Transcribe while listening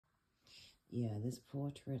Yeah, this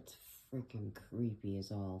portrait's freaking creepy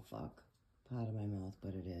as all fuck. Pardon my mouth,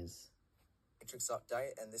 but it is. Matrix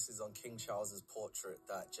update, and this is on King Charles's portrait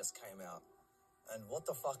that just came out. And what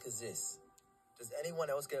the fuck is this? Does anyone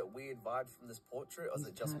else get weird vibes from this portrait, or is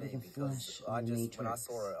it just me? Because when I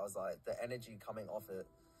saw it, I was like, the energy coming off it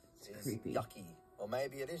is creepy. Yucky. Or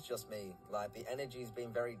maybe it is just me. Like, the energy's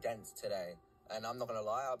been very dense today. And I'm not gonna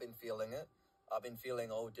lie, I've been feeling it. I've been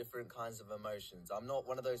feeling all different kinds of emotions. I'm not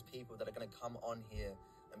one of those people that are gonna come on here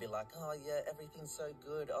and be like, oh yeah, everything's so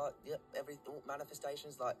good. Oh, yeah,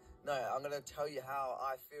 manifestations. Like, no, I'm gonna tell you how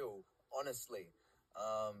I feel, honestly.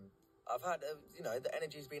 I've had, the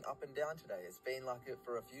energy's been up and down today. It's been like it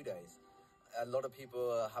for a few days. A lot of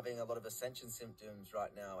people are having a lot of ascension symptoms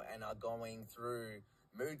right now and are going through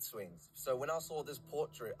mood swings. So when I saw this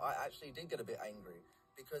portrait, I actually did get a bit angry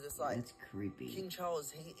because it's like, that's creepy. King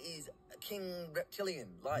Charles, he is a king reptilian.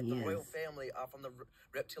 Like, the royal family are from the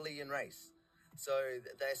reptilian race. So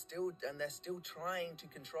they're still trying to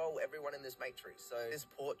control everyone in this matrix. So this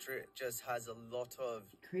portrait just has a lot of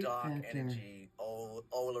dark energy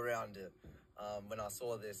all around it. When I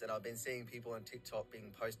saw this, and I've been seeing people on TikTok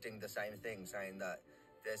posting the same thing, saying that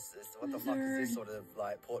what the fuck is this sort of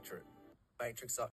like portrait? Matrix up.